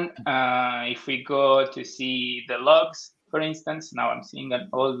 And then if we go to see the logs, for instance, now I'm seeing an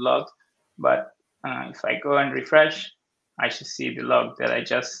old log, but if I go and refresh, I should see the log that I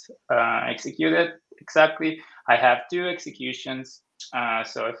just executed exactly. I have two executions.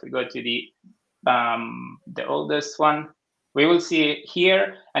 So if we go to the oldest one, we will see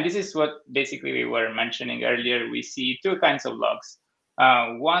here, and this is what basically we were mentioning earlier. We see two kinds of logs.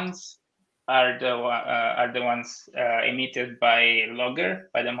 Ones are the ones emitted by Logger,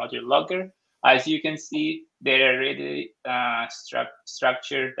 by the module Logger. As you can see, they're already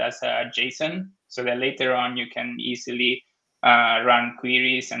structured as a JSON, so that later on you can easily run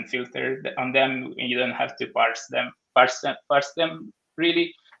queries and filter on them, and you don't have to parse them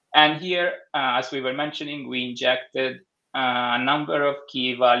really. And here, as we were mentioning, we injected a number of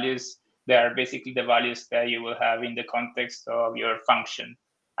key values that are basically the values that you will have in the context of your function.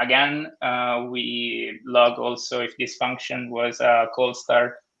 Again, we log also if this function was a cold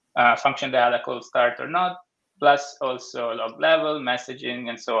start function that had a cold start or not, plus also log level, messaging,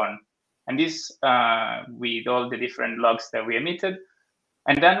 and so on. And this with all the different logs that we emitted.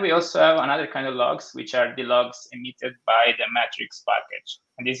 And then we also have another kind of logs, which are the logs emitted by the metrics package.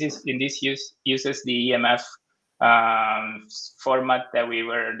 And this uses the EMF format that we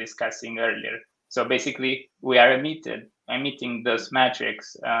were discussing earlier. So basically, we are emitting those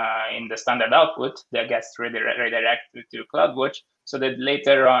metrics in the standard output that gets redirected to CloudWatch, so that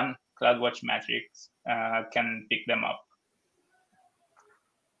later on CloudWatch metrics can pick them up.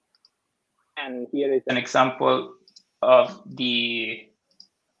 And here is an example of the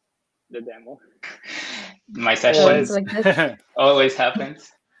demo. My sessions always happens.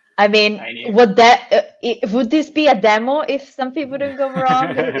 I mean, would this be a demo if something wouldn't go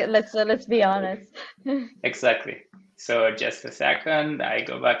wrong? Let's be honest. Exactly. So just a second, I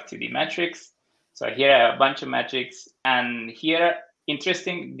go back to the metrics. So here I have a bunch of metrics, and here,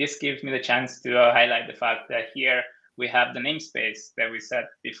 interesting, this gives me the chance to highlight the fact that here we have the namespace that we set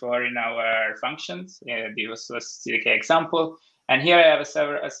before in our functions. This was CDK example. And here I have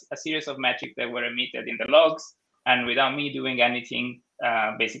a series of metrics that were emitted in the logs, and without me doing anything,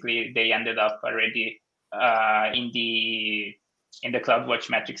 basically they ended up already in the CloudWatch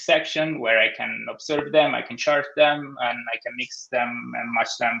metrics section, where I can observe them, I can chart them, and I can mix them and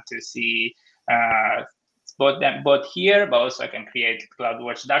match them to see both here, but also I can create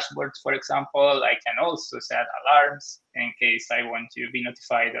CloudWatch dashboards, for example. I can also set alarms in case I want to be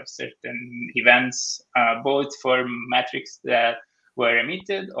notified of certain events, both for metrics that were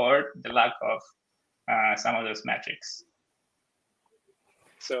emitted or the lack of some of those metrics.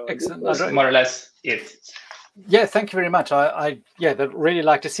 So excellent. That's more or less it. Yeah, thank you very much. I'd really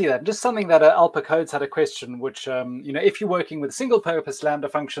like to see that. Just something that Alpa Codes had a question, which, if you're working with single-purpose Lambda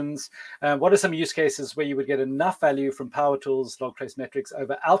functions, what are some use cases where you would get enough value from Powertools, log trace metrics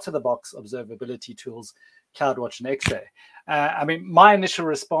over out-of-the-box observability tools, CloudWatch and X-Ray? I mean, my initial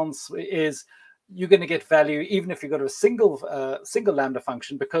response is you're going to get value even if you've got a single Lambda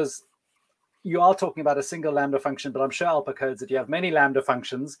function, because you are talking about a single Lambda function, but I'm sure Alpa Codes that you have many Lambda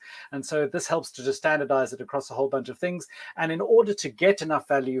functions. And so this helps to just standardize it across a whole bunch of things. And in order to get enough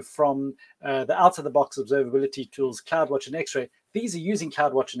value from the out-of-the-box observability tools, CloudWatch and X-Ray, these are using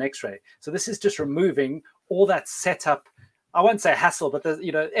CloudWatch and X-Ray. So this is just removing all that setup I won't say hassle, but there's,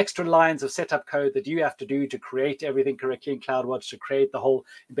 you know, extra lines of setup code that you have to do to create everything correctly in CloudWatch, to create the whole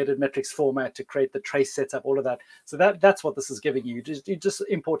embedded metrics format, to create the trace setup, all of that. So that's what this is giving you. You're just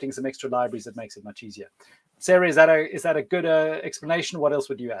importing some extra libraries that makes it much easier. Sarah, is that a good explanation? What else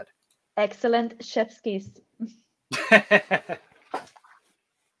would you add? Excellent, chef's kiss.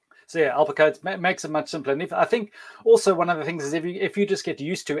 So yeah, Alpha Code makes it much simpler. And I think also one of the things is if you just get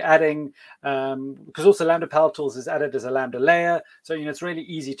used to adding, because also Lambda Powertools is added as a Lambda layer, so you know it's really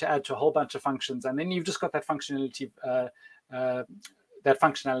easy to add to a whole bunch of functions, and then you've just got that functionality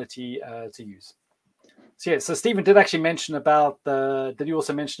to use. So yeah, so Stephen did actually mention about did you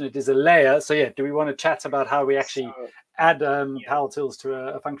also mention it is a layer? So yeah, do we want to chat about how we actually add Powertools to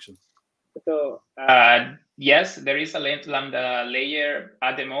a function? So yes, there is a Lambda layer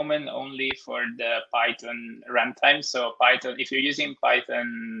at the moment only for the Python runtime. So Python, if you're using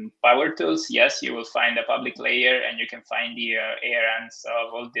Python Powertools, yes, you will find a public layer, and you can find the ARNs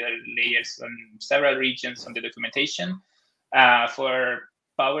of all the layers on several regions on the documentation. For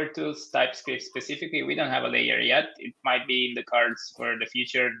Powertools Typescript specifically, we don't have a layer yet. It might be in the cards for the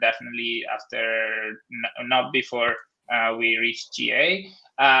future, definitely after, not before we reach GA.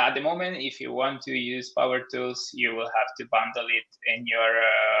 At the moment, if you want to use Powertools, you will have to bundle it in your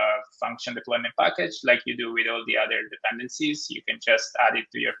function deployment package like you do with all the other dependencies. You can just add it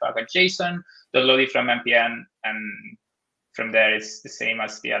to your package JSON, download it from npm, and from there it's the same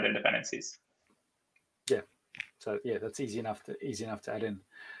as the other dependencies. Yeah, so yeah, that's easy enough to add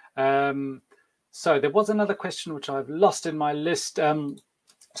in. So there was another question which I've lost in my list.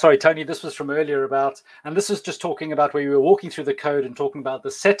 Sorry, Tony, this was from earlier about, and this was just talking about where you were walking through the code and talking about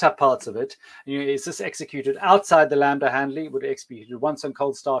the setup parts of it. You know, is this executed outside the Lambda handling? Would it execute once on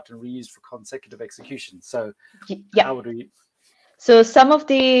cold start and reused for consecutive execution? So yeah, how would we? So some of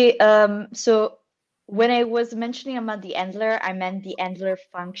the, so when I was mentioning about the handler, I meant the handler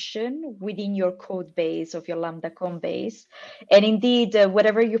function within your code base of your Lambda code base. And indeed,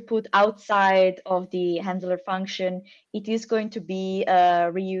 whatever you put outside of the handler function, it is going to be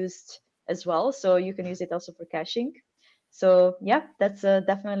reused as well. So you can use it also for caching. So yeah, that's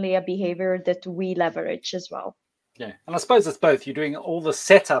definitely a behavior that we leverage as well. Yeah, and I suppose it's both. You're doing all the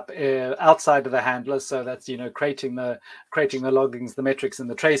setup outside of the handler, so that's, you know, creating the loggings, the metrics, and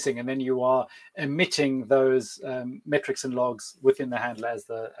the tracing, and then you are emitting those metrics and logs within the handler as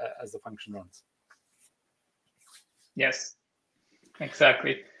the function runs. Yes,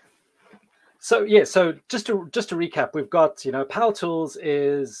 exactly. So yeah, so just to recap, we've got, you know, Powertools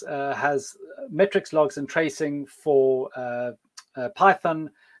has metrics, logs, and tracing for Python,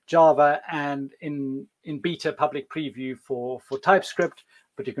 Java, and in beta public preview for TypeScript,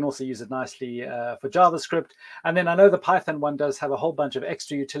 but you can also use it nicely for JavaScript. And then I know the Python one does have a whole bunch of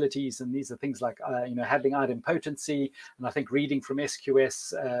extra utilities, and these are things like you know, handling idempotemcy, and I think reading from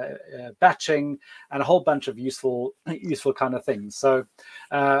SQS, batching, and a whole bunch of useful kind of things. So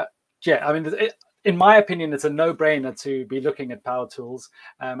yeah, I mean, in my opinion, it's a no-brainer to be looking at Powertools,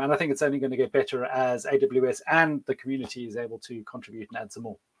 and I think it's only going to get better as AWS and the community is able to contribute and add some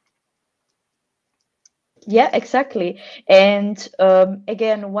more. Yeah, exactly. And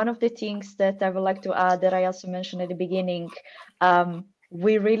again, one of the things that I would like to add that I also mentioned at the beginning,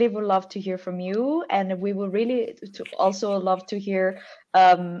 we really would love to hear from you, and we will really also love to hear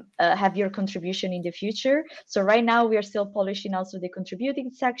have your contribution in the future. So right now we are still polishing also the contributing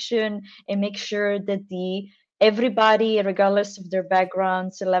section and make sure that everybody, regardless of their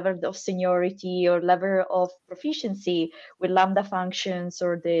backgrounds, level of seniority or level of proficiency with Lambda functions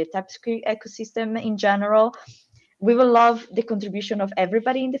or the TypeScript ecosystem in general, we will love the contribution of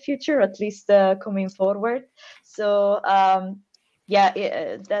everybody in the future, at least coming forward. So yeah,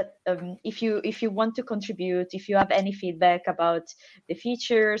 if you want to contribute, if you have any feedback about the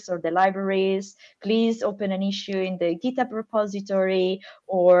features or the libraries, please open an issue in the GitHub repository,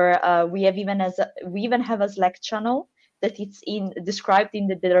 or we even have a Slack channel that it's described in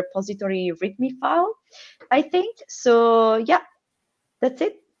the repository README file, I think. So yeah, that's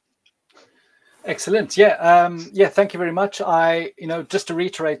it. Excellent. Yeah. Yeah. Thank you very much. Just to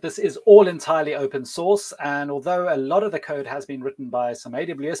reiterate, this is all entirely open source. And although a lot of the code has been written by some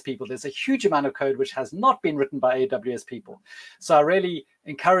AWS people, there's a huge amount of code which has not been written by AWS people. So I really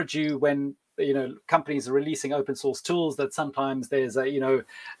encourage you, when companies are releasing open source tools that sometimes there's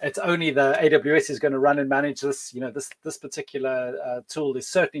it's only the AWS is going to run and manage this. This particular tool is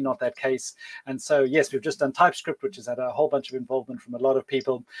certainly not that case. And so, yes, we've just done Typescript, which has had a whole bunch of involvement from a lot of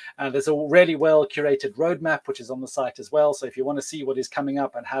people. There's a really well curated roadmap, which is on the site as well. So if you want to see what is coming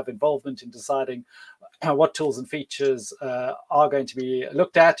up and have involvement in deciding what tools and features are going to be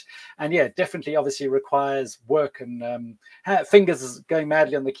looked at, and yeah, definitely obviously requires work and fingers going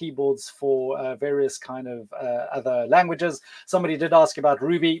madly on the keyboards for various kind of other languages. Somebody did ask about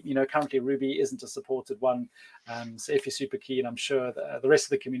Ruby. Currently Ruby isn't a supported one. So if you're super keen, I'm sure the rest of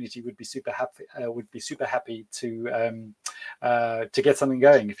the community would be super happy to get something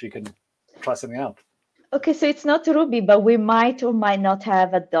going if you can try something out. Okay, so it's not Ruby, but we might or might not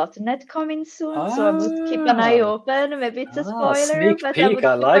have a .NET coming soon. So I would keep an eye open. Maybe it's a spoiler, but I would keep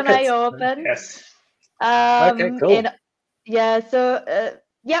an eye open. Yes. Okay, cool. And, yeah, so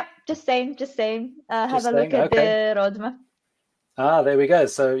yeah, just saying. Have a look at the roadmap. There we go.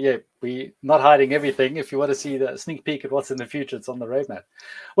 So yeah, we're not hiding everything. If you want to see the sneak peek at what's in the future, it's on the roadmap.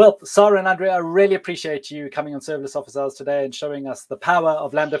 Well, Sara and Andrea, I really appreciate you coming on Serverless Office Hours today and showing us the power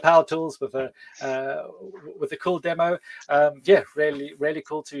of Lambda Powertools with a cool demo. Yeah, really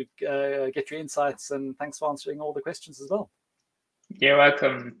cool to get your insights, and thanks for answering all the questions as well. You're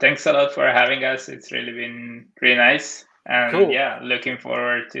welcome. Thanks a lot for having us. It's really been really nice. And cool. Yeah, looking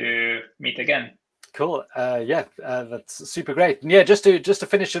forward to meet again. Cool. Yeah, that's super great. And yeah, just to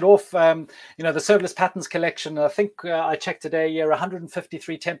finish it off, the serverless patterns collection, I think I checked today,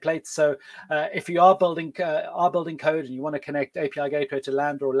 153 templates. So if you are building code and you want to connect API Gateway to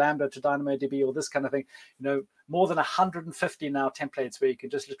Lambda or Lambda to DynamoDB or this kind of thing, more than 150 now templates where you can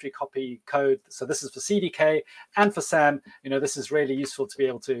just literally copy code. So this is for CDK and for SAM. This is really useful to be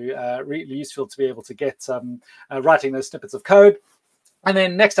able to get writing those snippets of code. And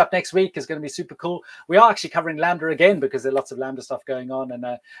then next week is going to be super cool. We are actually covering Lambda again because there are lots of Lambda stuff going on.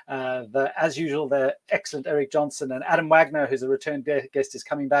 And as usual, the excellent Eric Johnson and Adam Wagner, who's a return guest, is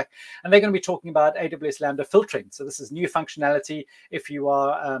coming back. And they're going to be talking about AWS Lambda filtering. So this is new functionality if you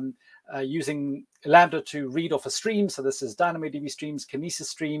are using Lambda to read off a stream. So this is DynamoDB streams, Kinesis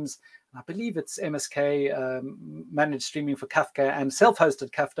streams. I believe it's MSK, managed streaming for Kafka, and self-hosted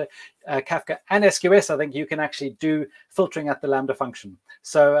Kafka and SQS. I think you can actually do filtering at the Lambda function.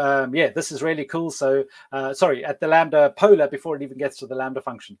 So yeah, this is really cool. So sorry, at the Lambda polar before it even gets to the Lambda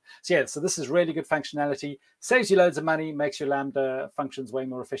function. So yeah, so this is really good functionality, saves you loads of money, makes your Lambda functions way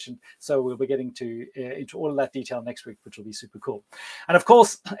more efficient. So we'll be getting into all of that detail next week, which will be super cool. And of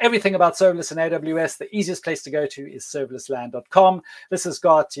course, everything about serverless and AWS, the easiest place to go to is serverlessland.com. This has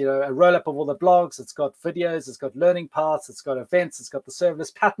got a roll-up of all the blogs, it's got videos, it's got learning paths, it's got events, it's got the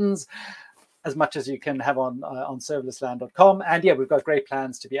serverless patterns, as much as you can have on serverlessland.com. And yeah, we've got great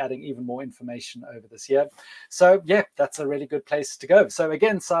plans to be adding even more information over this year. So yeah, that's a really good place to go. So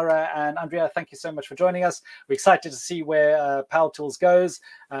again, Sara and Andrea, thank you so much for joining us. We're excited to see where Powertools goes,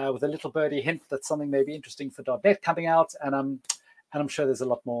 with a little birdie hint that something may be interesting for .NET coming out. And I'm sure there's a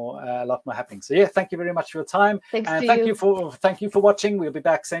lot more happening. So yeah, thank you very much for your time. Thanks and to thank you for watching. We'll be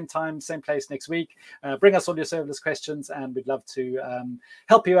back same time, same place next week. Bring us all your serverless questions, and we'd love to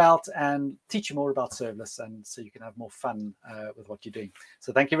help you out and teach you more about serverless, and so you can have more fun with what you're doing.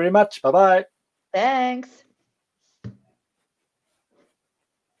 So thank you very much. Bye-bye. Thanks.